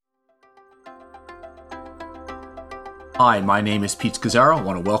Hi, my name is Pete Scazzaro. I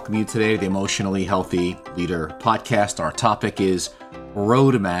want to welcome you today to the Emotionally Healthy Leader podcast. Our topic is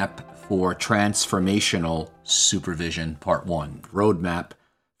Roadmap for Transformational Supervision, Part 1. Roadmap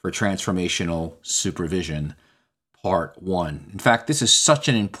for Transformational Supervision, Part 1. In fact, this is such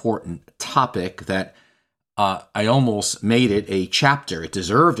an important topic that I almost made it a chapter. It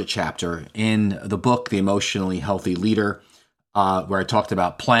deserved a chapter in the book, The Emotionally Healthy Leader, where I talked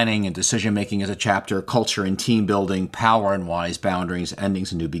about planning and decision-making as a chapter, culture and team building, power and wise boundaries,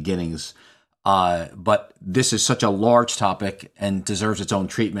 endings and new beginnings. But this is such a large topic and deserves its own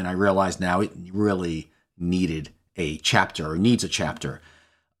treatment. I realize now it really needed a chapter or needs a chapter.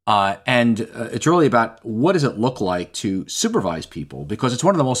 And it's really about what does it look like to supervise people, because it's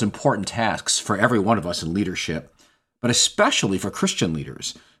one of the most important tasks for every one of us in leadership, but especially for Christian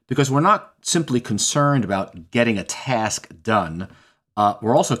leaders. Because we're not simply concerned about getting a task done.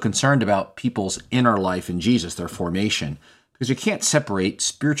 We're also concerned about people's inner life in Jesus, their formation. Because you can't separate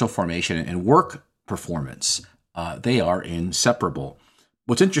spiritual formation and work performance. They are inseparable.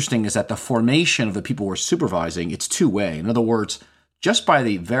 What's interesting is that the formation of the people we're supervising, it's two-way. In other words, just by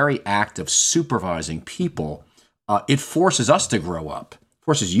the very act of supervising people, it forces us to grow up,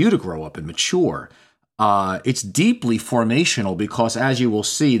 forces you to grow up and mature. It's deeply formational because, as you will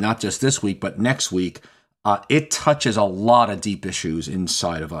see, not just this week, but next week, it touches a lot of deep issues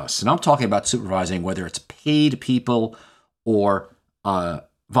inside of us. And I'm talking about supervising, whether it's paid people or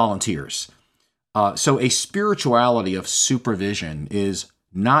volunteers. So a spirituality of supervision is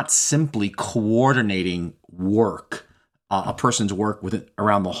not simply coordinating work, a person's work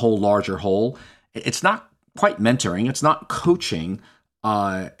around the whole larger whole. It's not quite mentoring. It's not coaching.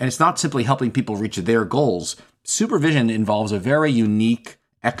 And it's not simply helping people reach their goals. Supervision involves a very unique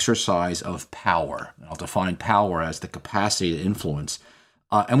exercise of power. I'll define power as the capacity to influence.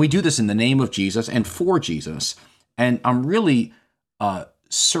 And we do this in the name of Jesus and for Jesus. And I'm really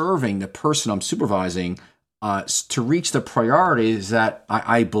serving the person I'm supervising to reach the priorities that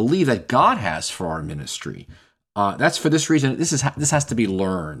I believe that God has for our ministry. That's for this reason. This has to be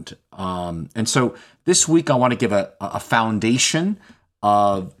learned. And so this week I want to give a foundation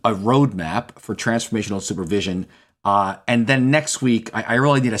of a roadmap for transformational supervision. And then next week, I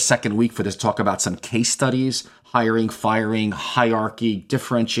really need a second week for this to talk about some case studies, hiring, firing, hierarchy,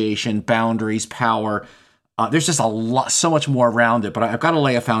 differentiation, boundaries, power. There's just so much more around it, but I've got to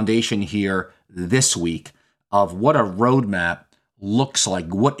lay a foundation here this week of what a roadmap looks like.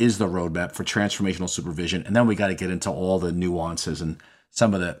 What is the roadmap for transformational supervision? And then we got to get into all the nuances and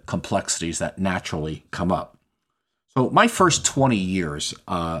some of the complexities that naturally come up. So my first 20 years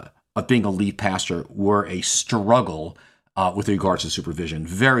of being a lead pastor were a struggle with regards to supervision.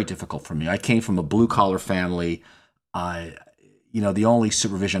 Very difficult for me. I came from a blue-collar family. The only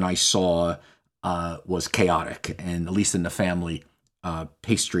supervision I saw was chaotic, and at least in the family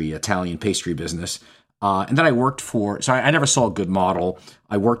Italian pastry business. And then I worked so I never saw a good model.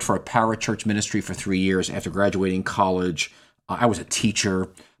 I worked for a parachurch ministry for 3 years after graduating college. I was a teacher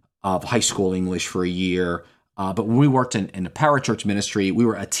of high school English for a year. But when we worked in the parachurch ministry, we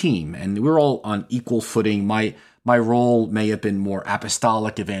were a team, and we were all on equal footing. My role may have been more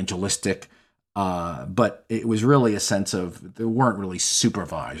apostolic, evangelistic, but it was really a sense of there weren't really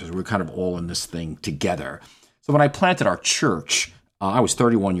supervisors. We were kind of all in this thing together. So when I planted our church, I was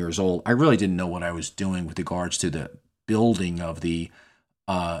 31 years old. I really didn't know what I was doing with regards to the building of a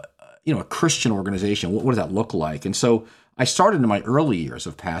Christian organization. What does that look like? And so I started in my early years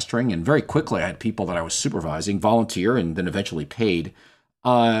of pastoring, and very quickly I had people that I was supervising, volunteer, and then eventually paid.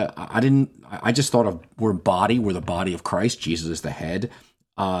 I just thought we're the body of Christ. Jesus is the head.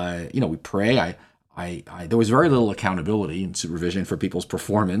 We pray. There was very little accountability and supervision for people's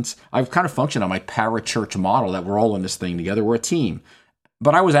performance. I've kind of functioned on my parachurch model that we're all in this thing together. We're a team.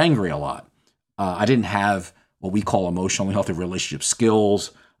 But I was angry a lot. I didn't have what we call emotionally healthy relationship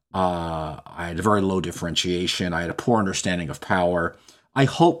skills. I had a very low differentiation. I had a poor understanding of power. I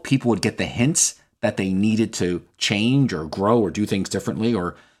hope people would get the hints that they needed to change or grow or do things differently,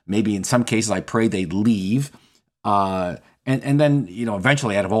 or maybe in some cases I prayed they'd leave. And then,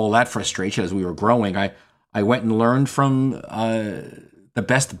 eventually out of all that frustration as we were growing, I went and learned from the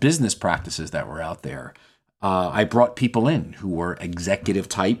best business practices that were out there. I brought people in who were executive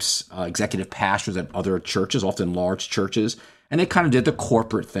types, executive pastors at other churches, often large churches, and they kind of did the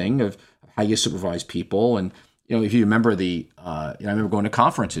corporate thing of how you supervise people. And if you remember I remember going to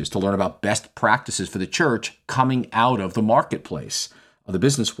conferences to learn about best practices for the church coming out of the marketplace of the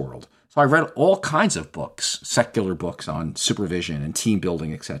business world. So I read all kinds of books, secular books on supervision and team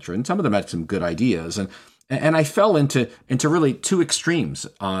building, et cetera. And some of them had some good ideas. And I fell into really two extremes.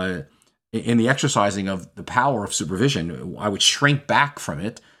 in the exercising of the power of supervision, I would shrink back from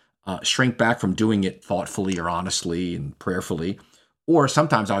it, shrink back from doing it thoughtfully or honestly and prayerfully, or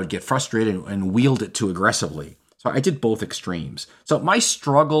sometimes I would get frustrated and wield it too aggressively. So I did both extremes. So my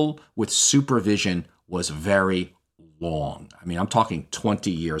struggle with supervision was very long. I mean, I'm talking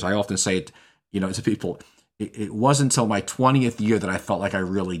 20 years. I often say it, to people, it wasn't until my 20th year that I felt like I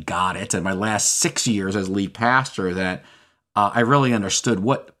really got it. And my last 6 years as lead pastor that I really understood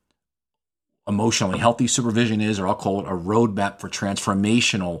what emotionally healthy supervision is, or I'll call it a roadmap for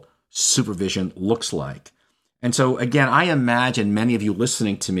transformational supervision looks like. And so again, I imagine many of you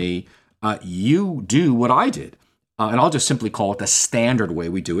listening to me, you do what I did. And I'll just simply call it the standard way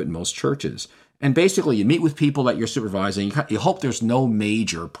we do it in most churches. And basically, you meet with people that you're supervising. You hope there's no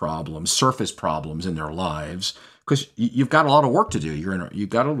major problems, surface problems in their lives, because you've got a lot of work to do. You've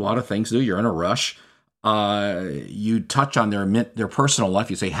got a lot of things to do. You're in a rush. You touch on their personal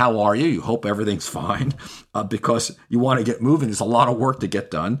life. You say, "How are you?" You hope everything's fine, because you want to get moving. There's a lot of work to get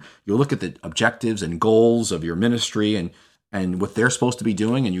done. You look at the objectives and goals of your ministry and what they're supposed to be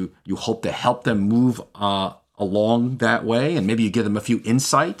doing, and you hope to help them move along that way, and maybe you give them a few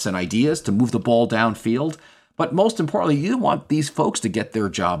insights and ideas to move the ball downfield. But most importantly, you want these folks to get their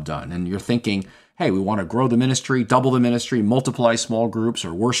job done. And you're thinking, hey, we want to grow the ministry, double the ministry, multiply small groups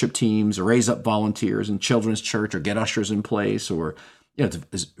or worship teams, or raise up volunteers in children's church, or get ushers in place, or to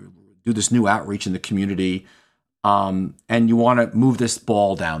do this new outreach in the community. And you want to move this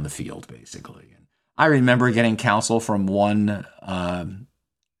ball down the field, basically. And I remember getting counsel from one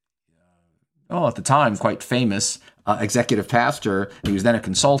at the time, quite famous executive pastor. He was then a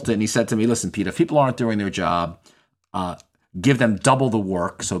consultant, and he said to me, "Listen, Pete, if people aren't doing their job, give them double the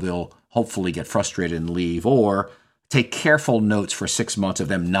work so they'll hopefully get frustrated and leave, or take careful notes for 6 months of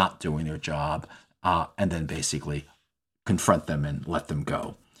them not doing their job, and then basically confront them and let them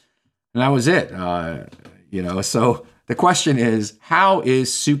go." And that was it. So the question is, how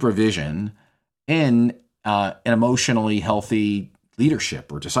is supervision in an emotionally healthy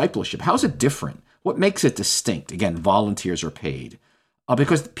leadership or discipleship? How is it different? What makes it distinct? Again, volunteers are paid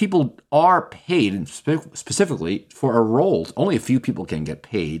because people are paid, and specifically for a role. Only a few people can get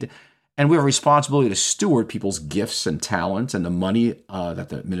paid, and we have a responsibility to steward people's gifts and talents and the money that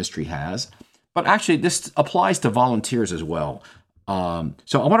the ministry has. But actually, this applies to volunteers as well.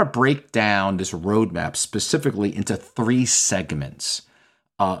 So I want to break down this roadmap specifically into 3 segments.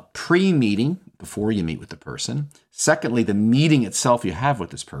 Pre-meeting, before you meet with the person. Secondly, the meeting itself you have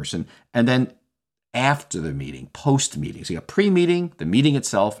with this person. And then after the meeting, post-meeting. So you got pre-meeting, the meeting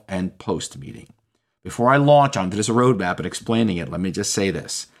itself, and post-meeting. Before I launch onto this roadmap and explaining it, let me just say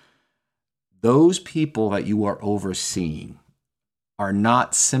this. Those people that you are overseeing are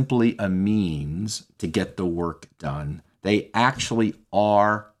not simply a means to get the work done. They actually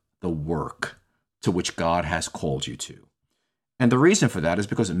are the work to which God has called you to. And the reason for that is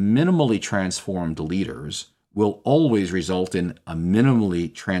because minimally transformed leaders will always result in a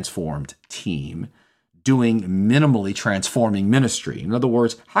minimally transformed team doing minimally transforming ministry. In other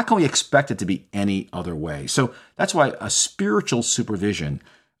words, how can we expect it to be any other way? So that's why a spiritual supervision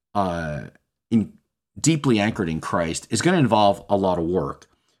deeply anchored in Christ is going to involve a lot of work.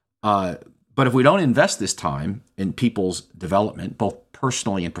 But if we don't invest this time in people's development, both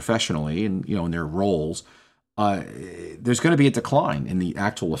personally and professionally, and in their roles, there's going to be a decline in the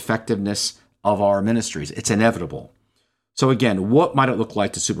actual effectiveness of our ministries. It's inevitable. So again, what might it look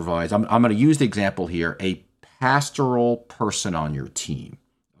like to supervise? I'm going to use the example here, a pastoral person on your team.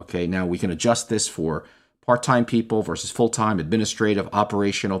 Okay, now we can adjust this for part-time people versus full-time, administrative,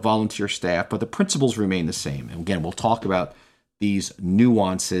 operational, volunteer staff, but the principles remain the same. And again, we'll talk about these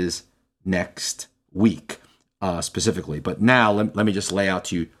nuances next week specifically. But now let me just lay out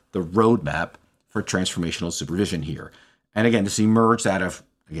to you the roadmap for transformational supervision here. And again, this emerged out of,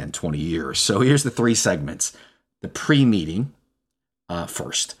 20 years. So here's the 3 segments. The pre-meeting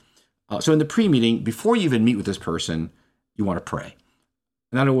first. So in the pre-meeting, before you even meet with this person, you want to pray.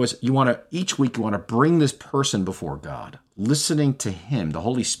 In other words, each week you want to bring this person before God, listening to Him, the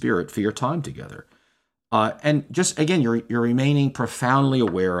Holy Spirit, for your time together. And just, again, you're remaining profoundly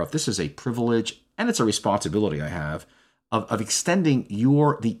aware of this is a privilege and it's a responsibility I have of extending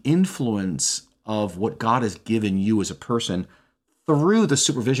the influence of what God has given you as a person through the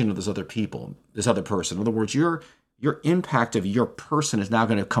supervision of this other person. In other words, your impact of your person is now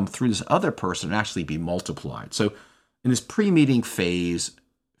going to come through this other person and actually be multiplied. So in this pre-meeting phase,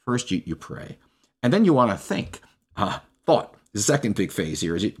 first you pray, and then you want to think. Thought. The second big phase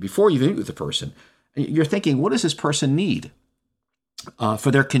here is before you meet with the person, you're thinking, what does this person need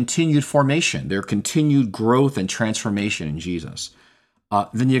for their continued formation, their continued growth and transformation in Jesus?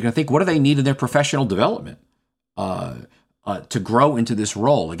 Then you're going to think, what do they need in their professional development to grow into this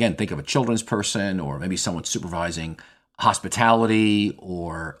role? Again, think of a children's person, or maybe someone supervising hospitality,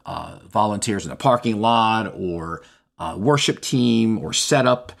 or volunteers in a parking lot, or worship team, or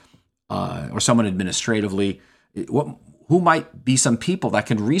setup, or someone administratively. Who might be some people that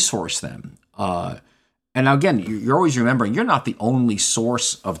can resource them? And now, again, you're always remembering you're not the only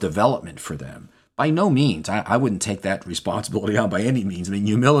source of development for them. By no means. I wouldn't take that responsibility on by any means. I mean,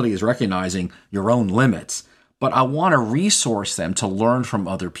 humility is recognizing your own limits. But I want to resource them to learn from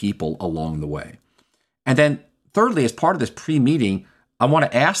other people along the way. And then thirdly, as part of this pre-meeting, I want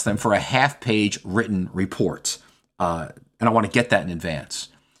to ask them for a half-page written report. And I want to get that in advance.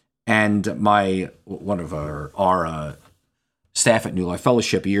 And one of our staff at New Life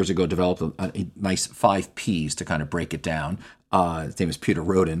Fellowship years ago developed a nice 5 Ps to kind of break it down. His name is Peter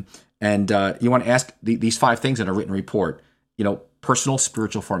Roden. And you want to ask these 5 things in a written report. Personal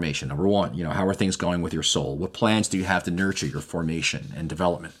spiritual formation. Number 1, how are things going with your soul? What plans do you have to nurture your formation and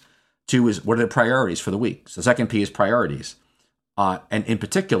development? 2 is, what are the priorities for the week? So the second P is priorities. And in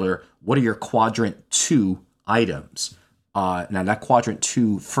particular, what are your quadrant 2 items? Now that quadrant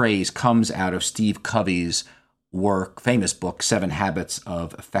 2 phrase comes out of Steve Covey's famous book, 7 Habits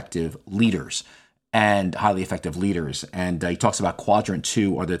of Effective Leaders and Highly Effective Leaders. And he talks about quadrant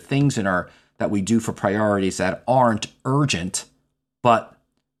 2 are the things that we do for priorities that aren't urgent, but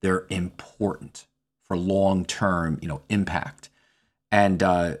they're important for long-term, impact. And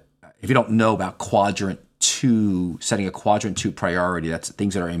if you don't know about quadrant 2, setting a quadrant 2 priority, that's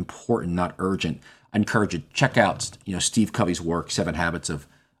things that are important, not urgent. I encourage you to check out, Steve Covey's work, 7 Habits of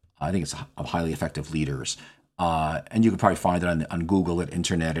Highly Effective Leaders. And you can probably find it on Google, at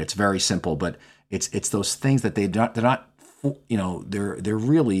internet. It's very simple, but it's those things that they're not, they're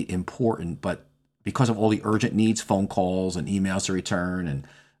really important, but because of all the urgent needs, phone calls and emails to return and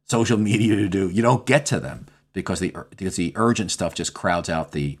social media to do, you don't get to them because the urgent stuff just crowds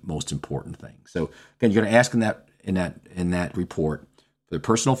out the most important things. So again, you're going to ask in that report for the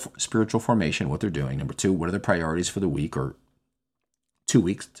personal spiritual formation, what they're doing. Number 2, what are the priorities for the week or 2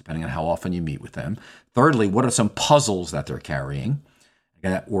 weeks, depending on how often you meet with them. Thirdly, what are some puzzles that they're carrying?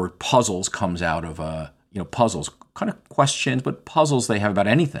 Again, that word puzzles comes out of puzzles, kind of questions, but puzzles they have about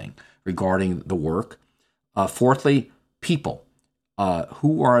anything regarding the work. Fourthly, people.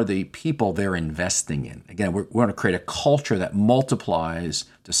 Who are the people they're investing in? Again, we're going to create a culture that multiplies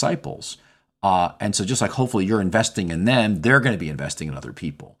disciples. And so just like hopefully you're investing in them, they're going to be investing in other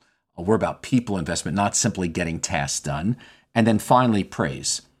people. We're about people investment, not simply getting tasks done. And then finally,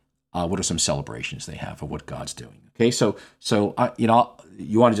 praise. What are some celebrations they have of what God's doing? Okay, so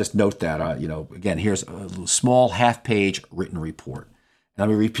you want to just note that, again, here's a little small half-page written report. And let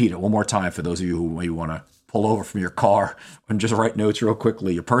me repeat it one more time for those of you who maybe want to pull over from your car and just write notes real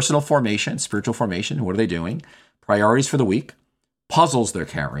quickly. Your personal formation, spiritual formation, what are they doing? Priorities for the week, puzzles they're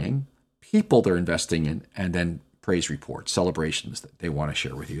carrying, people they're investing in, and then praise reports, celebrations that they want to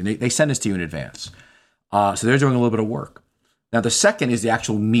share with you. And they send this to you in advance. So they're doing a little bit of work. Now, the second is the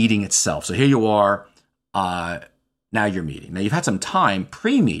actual meeting itself. So here you are. Now you're meeting. Now, you've had some time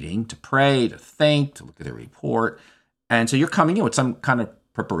pre-meeting to pray, to think, to look at the report. And so you're coming in with some kind of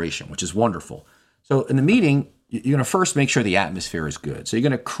preparation, which is wonderful. So in the meeting, you're going to first make sure the atmosphere is good. So you're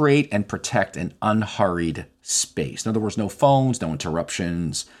going to create and protect an unhurried space. In other words, no phones, no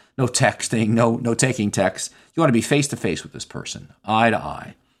interruptions, no texting, no taking texts. You want to be face-to-face with this person, eye to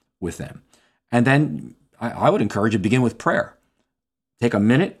eye with them. And then I would encourage you to begin with prayer. Take a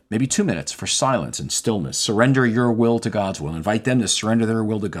minute, maybe 2 minutes for silence and stillness. Surrender your will to God's will. Invite them to surrender their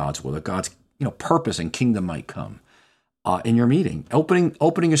will to God's will, that God's purpose and kingdom might come in your meeting.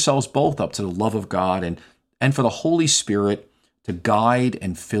 Opening yourselves both up to the love of God and for the Holy Spirit to guide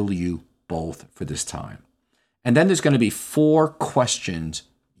and fill you both for this time. And then there's going to be 4 questions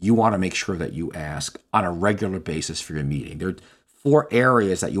you want to make sure that you ask on a regular basis for your meeting. There are 4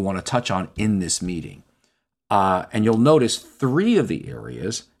 areas that you want to touch on in this meeting. And you'll notice 3 of the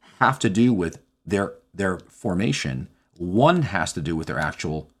areas have to do with their formation. 1 has to do with their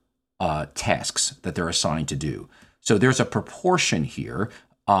actual tasks that they're assigned to do. So there's a proportion here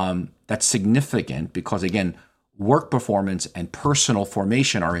that's significant because, again, work performance and personal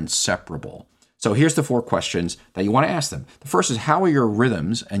formation are inseparable. So here's the 4 questions that you want to ask them. The first is, how are your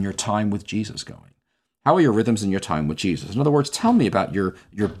rhythms and your time with Jesus going? How are your rhythms and your time with Jesus? In other words, tell me about your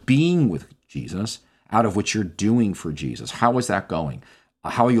being with Jesus, out of which you're doing for Jesus. How is that going?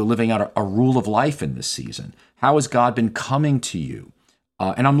 How are you living out a rule of life in this season? How has God been coming to you?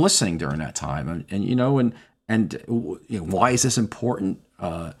 And I'm listening during that time. And why is this important?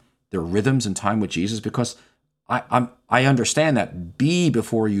 Their rhythms and time with Jesus, because I understand that be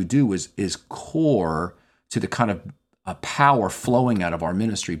before you do is core to the kind of power flowing out of our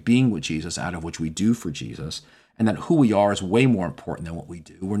ministry, being with Jesus, out of which we do for Jesus, and that who we are is way more important than what we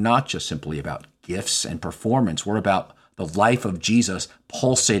do. We're not just simply about gifts and performance. We're about the life of Jesus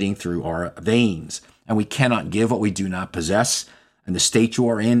pulsating through our veins, and we cannot give what we do not possess. And the state you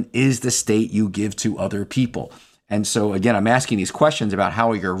are in is the state you give to other people. And so, again, I'm asking these questions about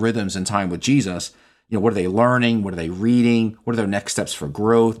how are your rhythms in time with Jesus. What are they learning? What are they reading? What are their next steps for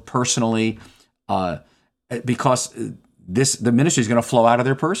growth personally? Because the ministry is going to flow out of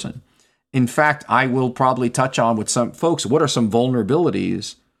their person. In fact, I will probably touch on with some folks, what are some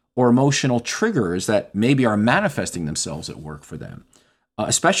vulnerabilities or emotional triggers that maybe are manifesting themselves at work for them,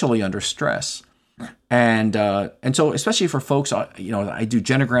 especially under stress. And so especially for folks, I do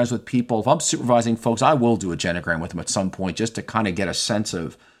genograms with people. If I'm supervising folks, I will do a genogram with them at some point just to kind of get a sense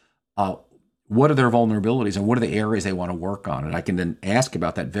of what are their vulnerabilities and what are the areas they want to work on. And I can then ask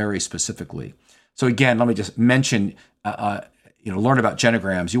about that very specifically. So again, let me just mention, learn about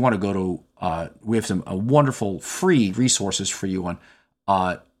genograms. You want to go to, we have some wonderful free resources for you on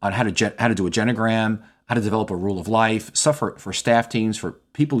how to do a genogram, how to develop a rule of life, stuff for staff teams, for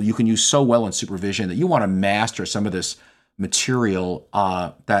people you can use so well in supervision that you want to master some of this material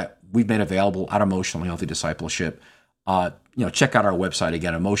that we've made available at Emotionally Healthy Discipleship. Check out our website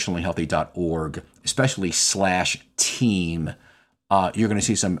again, emotionallyhealthy.org, especially /team. You're going to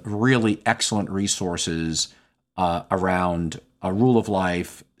see some really excellent resources around a rule of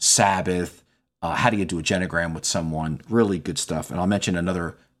life, Sabbath, how do you do a genogram with someone, really good stuff. And I'll mention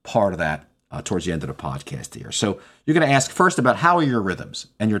another part of that towards the end of the podcast here. So you're going to ask first about how are your rhythms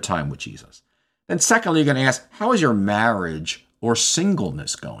and your time with Jesus. Then secondly, you're going to ask, how is your marriage or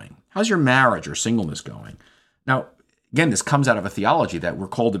singleness going? How's your marriage or singleness going? Now, again, this comes out of a theology that we're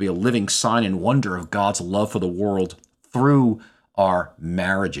called to be a living sign and wonder of God's love for the world through our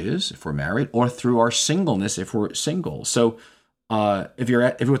marriages, if we're married, or through our singleness, if we're single. So if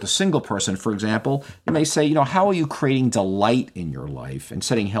you're with a single person, for example, you may say, how are you creating delight in your life and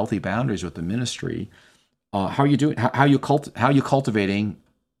setting healthy boundaries with the ministry? How are you doing? How are you cultivating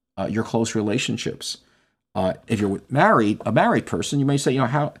your close relationships? If you're a married person, you may say,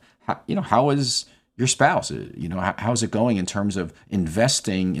 how is your spouse? How's it going in terms of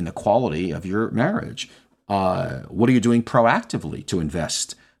investing in the quality of your marriage? What are you doing proactively to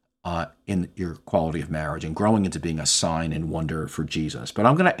invest in your quality of marriage and growing into being a sign and wonder for Jesus? But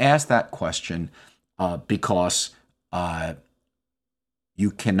I'm going to ask that question because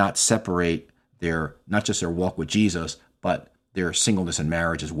you cannot separate not just their walk with Jesus, but their singleness and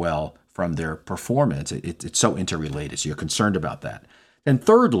marriage as well from their performance. It's so interrelated, so you're concerned about that. Then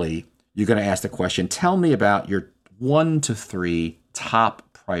thirdly, you're going to ask the question, tell me about your 1 to 3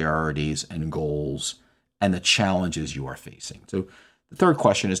 top priorities and goals and the challenges you are facing. So the third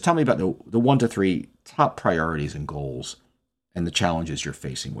question is, tell me about the 1 to 3 top priorities and goals and the challenges you're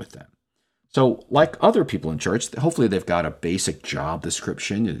facing with them. So like other people in church, hopefully they've got a basic job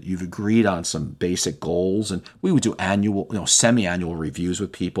description. You've agreed on some basic goals, and we would do annual, semi-annual reviews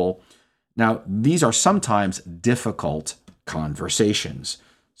with people. Now, these are sometimes difficult conversations.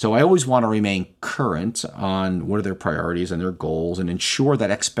 So I always want to remain current on what are their priorities and their goals and ensure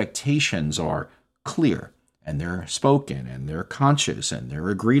that expectations are clear and they're spoken and they're conscious and they're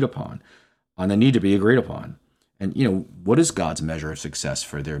agreed upon and they need to be agreed upon. And, what is God's measure of success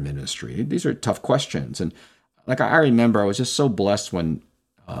for their ministry? These are tough questions. And I remember I was just so blessed when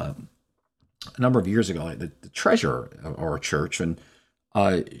a number of years ago, the treasurer of our church, and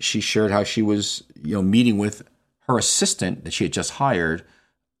she shared how she was, meeting with her assistant that she had just hired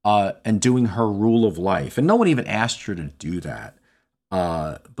and doing her rule of life. And no one even asked her to do that.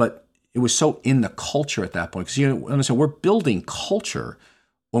 But it was so in the culture at that point. Because, we're building culture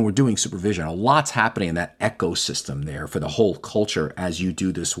when we're doing supervision. A lot's happening in that ecosystem there for the whole culture as you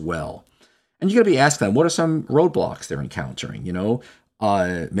do this well. And you got to be asking them, what are some roadblocks they're encountering?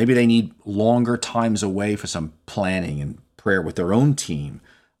 Maybe they need longer times away for some planning and prayer with their own team.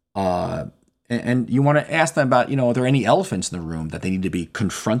 And you want to ask them about, are there any elephants in the room that they need to be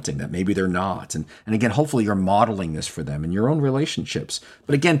confronting that maybe they're not? And again, hopefully you're modeling this for them in your own relationships.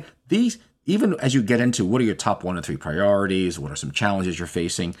 But again, these, even as you get into what are your top 1 to 3 priorities, what are some challenges you're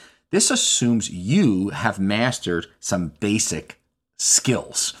facing, this assumes you have mastered some basic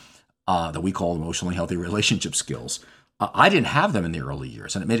skills that we call emotionally healthy relationship skills. I didn't have them in the early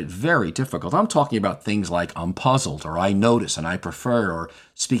years, and it made it very difficult. I'm talking about things like I'm puzzled, or I notice and I prefer, or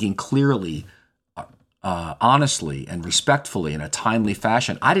speaking clearly, honestly and respectfully in a timely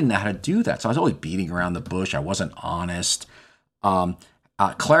fashion. I didn't know how to do that. So I was always beating around the bush. I wasn't honest.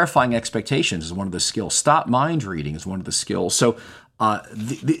 Clarifying expectations is one of the skills. Stop mind reading is one of the skills. So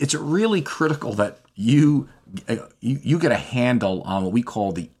it's really critical that you get a handle on what we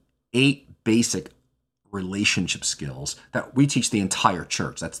call the 8 basic relationship skills that we teach the entire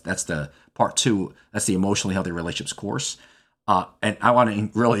church. That's the part 2. That's the emotionally healthy relationships course. And I want to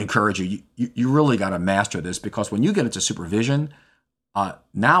really encourage you. You really got to master this, because when you get into supervision,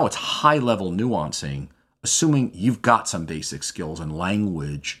 now it's high level nuancing, assuming you've got some basic skills and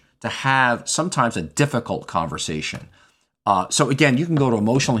language to have sometimes a difficult conversation. So again, you can go to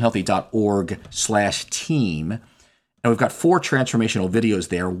emotionallyhealthy.org/team, and we've got 4 transformational videos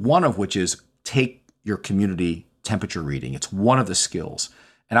there, one of which is take your community temperature reading. It's one of the skills.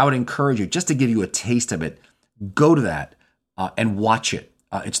 And I would encourage you, just to give you a taste of it, go to that and watch it.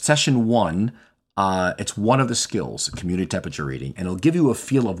 It's session 1. It's one of the skills, community temperature reading, and it'll give you a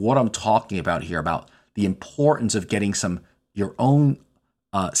feel of what I'm talking about here, about the importance of getting your own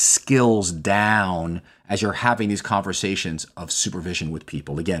skills down as you're having these conversations of supervision with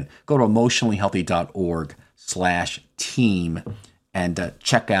people. Again, go to emotionallyhealthy.org/team and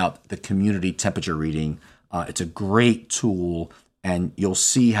check out the community temperature reading. It's a great tool, and you'll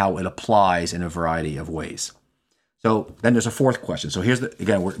see how it applies in a variety of ways. So then there's a 4th question. So here's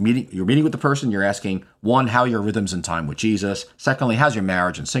you're meeting with the person. You're asking, 1, how are your rhythms in time with Jesus? Secondly, how's your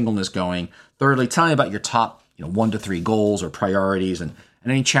marriage and singleness going? Thirdly, tell me about your top 1 to 3 goals or priorities and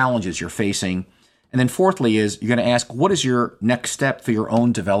any challenges you're facing. And then fourthly is you're going to ask, what is your next step for your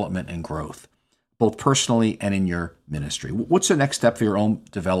own development and growth, both personally and in your ministry? What's the next step for your own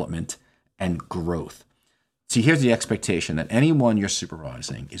development and growth? See, here's the expectation that anyone you're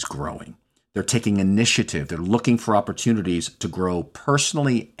supervising is growing. They're taking initiative. They're looking for opportunities to grow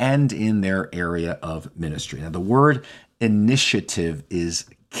personally and in their area of ministry. Now, the word initiative is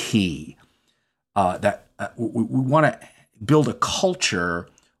key. We want to build a culture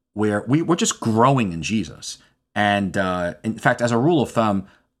where we're just growing in Jesus. And in fact, as a rule of thumb,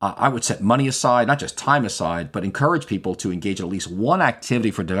 I would set money aside, not just time aside, but encourage people to engage in at least one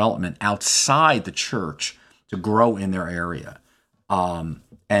activity for development outside the church to grow in their area.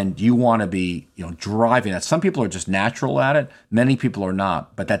 And you want to be, driving that. Some people are just natural at it. Many people are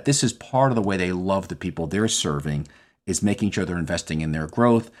not. But that this is part of the way they love the people they're serving, is making sure they're investing in their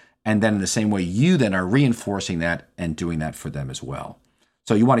growth. And then in the same way, you then are reinforcing that and doing that for them as well.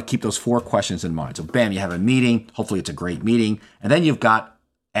 So you want to keep those 4 questions in mind. So bam, you have a meeting. Hopefully it's a great meeting. And then you've got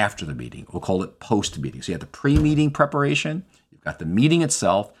after the meeting. We'll call it post-meeting. So you have the pre-meeting preparation. You've got the meeting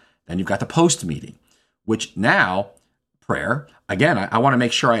itself. Then you've got the post-meeting, which now prayer. Again, I want to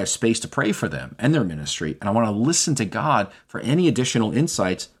make sure I have space to pray for them and their ministry, and I want to listen to God for any additional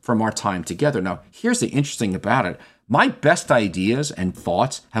insights from our time together. Now, here's the interesting about it. My best ideas and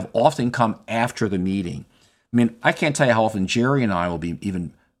thoughts have often come after the meeting. I mean, I can't tell you how often Jerry and I will be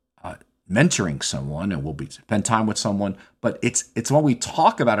even mentoring someone, and we'll spend time with someone, but it's when we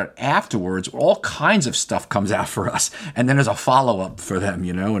talk about it afterwards, all kinds of stuff comes out for us, and then there's a follow-up for them,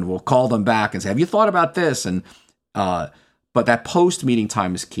 and we'll call them back and say, have you thought about this? And but that post-meeting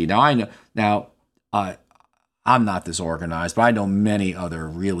time is key. Now, I'm not this organized, but I know many other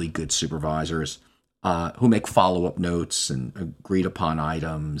really good supervisors who make follow-up notes and agreed upon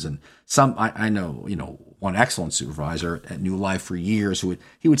items. And some, I know, one excellent supervisor at New Life for years,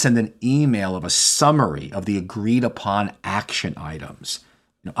 he would send an email of a summary of the agreed upon action items.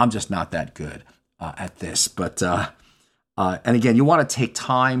 I'm just not that good at this. But and again, you want to take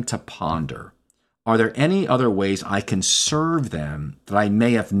time to ponder. Are there any other ways I can serve them that I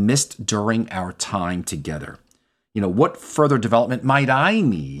may have missed during our time together? What further development might I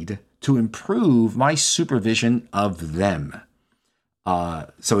need to improve my supervision of them?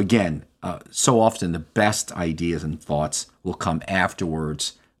 So again, so often the best ideas and thoughts will come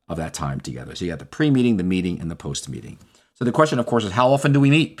afterwards of that time together. So you have the pre-meeting, the meeting, and the post-meeting. So the question, of course, is how often do we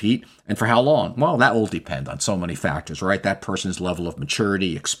meet, Pete? And for how long? Well, that will depend on so many factors, right? That person's level of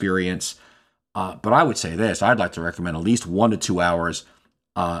maturity, experience. But I would say this, I'd like to recommend at least 1 to 2 hours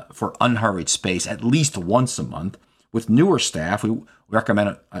for unhurried space, at least once a month. With newer staff, we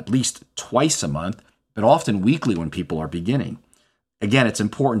recommend at least twice a month, but often weekly when people are beginning. Again, it's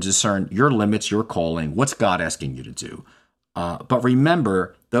important to discern your limits, your calling, what's God asking you to do. But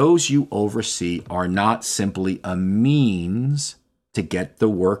remember, those you oversee are not simply a means to get the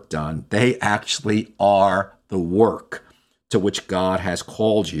work done. They actually are the work to which God has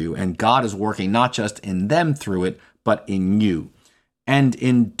called you, and God is working not just in them through it, but in you. And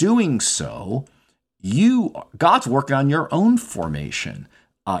in doing so, God's working on your own formation.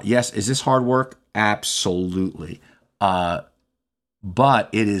 Yes, is this hard work? Absolutely. But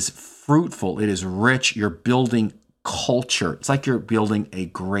it is fruitful. It is rich. You're building culture. It's like you're building a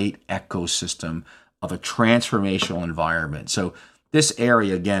great ecosystem of a transformational environment. So this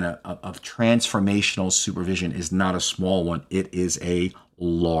area, again, of transformational supervision is not a small one. It is a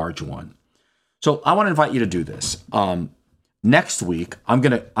large one. So I want to invite you to do this. Next week, I'm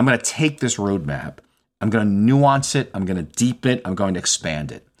gonna take this roadmap. I'm gonna nuance it. I'm gonna deepen it. I'm going to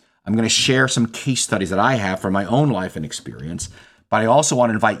expand it. I'm going to share some case studies that I have from my own life and experience. But I also want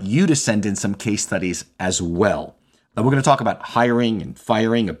to invite you to send in some case studies as well. We're going to talk about hiring and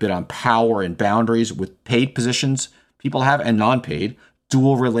firing, a bit on power and boundaries with paid positions people have and non-paid,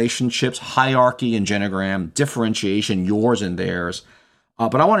 dual relationships, hierarchy and genogram, differentiation, yours and theirs.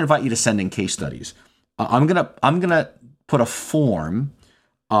 But I want to invite you to send in case studies. I'm gonna put a form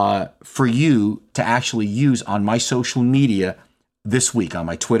for you to actually use on my social media this week, on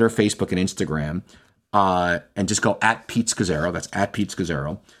my Twitter, Facebook, and Instagram, and just go at Pete Scazzaro. That's at Pete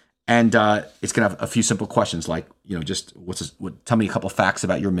Scazzaro. And it's going to have a few simple questions like, just tell me a couple facts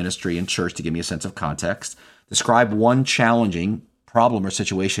about your ministry and church to give me a sense of context. Describe one challenging problem or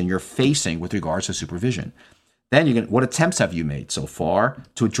situation you're facing with regards to supervision. Then what attempts have you made so far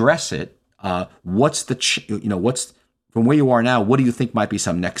to address it? What's from where you are now, what do you think might be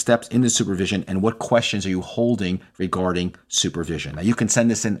some next steps in the supervision, and what questions are you holding regarding supervision? Now, you can send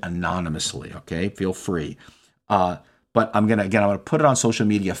this in anonymously, okay? Feel free. But I'm gonna put it on social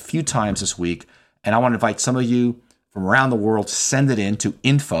media a few times this week, and I want to invite some of you from around the world to send it in to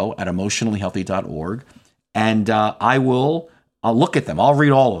info@emotionallyhealthy.org, and I'll look at them. I'll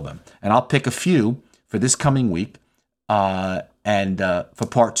read all of them, and I'll pick a few for this coming week, and for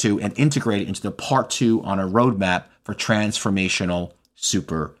part 2, and integrate it into the part 2 on a roadmap for transformational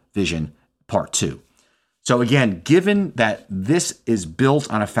supervision part 2. So again, given that this is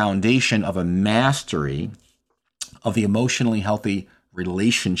built on a foundation of a mastery of the Emotionally Healthy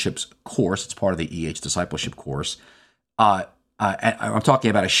Relationships course, it's part of the EH Discipleship course, I'm talking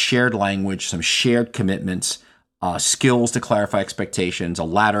about a shared language, some shared commitments, skills to clarify expectations, a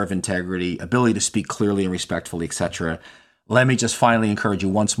ladder of integrity, ability to speak clearly and respectfully, etc. Let me just finally encourage you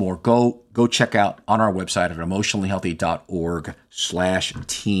once more, go check out on our website at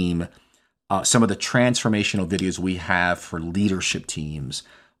emotionallyhealthy.org/team some of the transformational videos we have for leadership teams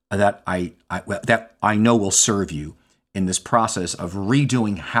that I know will serve you in this process of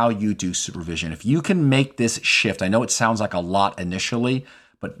redoing how you do supervision. If you can make this shift, I know it sounds like a lot initially,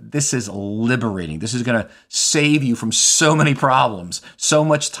 but this is liberating. This is going to save you from so many problems, so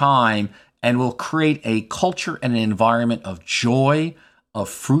much time, and will create a culture and an environment of joy, of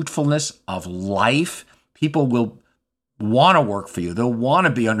fruitfulness, of life. People will want to work for you. They'll want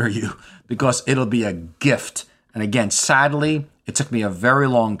to be under you because it'll be a gift. And again, sadly, it took me a very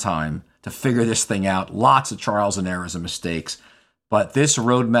long time to figure this thing out. Lots of trials and errors and mistakes. But this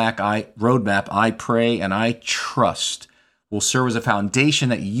roadmap, I pray and I trust, will serve as a foundation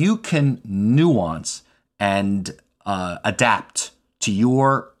that you can nuance and adapt to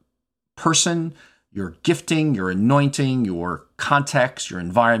your person, your gifting, your anointing, your context, your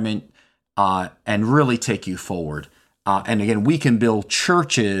environment, and really take you forward. And again, we can build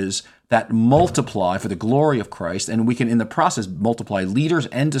churches that multiply for the glory of Christ, and we can, in the process, multiply leaders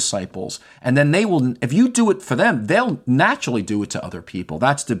and disciples. And then they will, if you do it for them, they'll naturally do it to other people.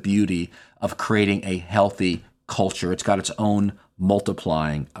 That's the beauty of creating a healthy culture. It's got its own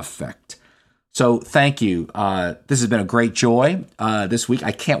multiplying effect. So thank you. This has been a great joy this week.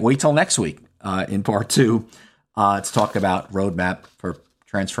 I can't wait till next week in part 2 to talk about roadmap for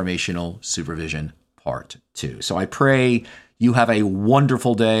transformational supervision part 2. So I pray you have a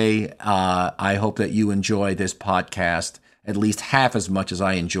wonderful day. I hope that you enjoy this podcast at least half as much as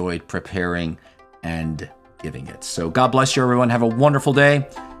I enjoyed preparing and giving it. So God bless you, everyone. Have a wonderful day,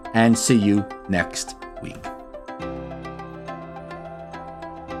 and see you next week.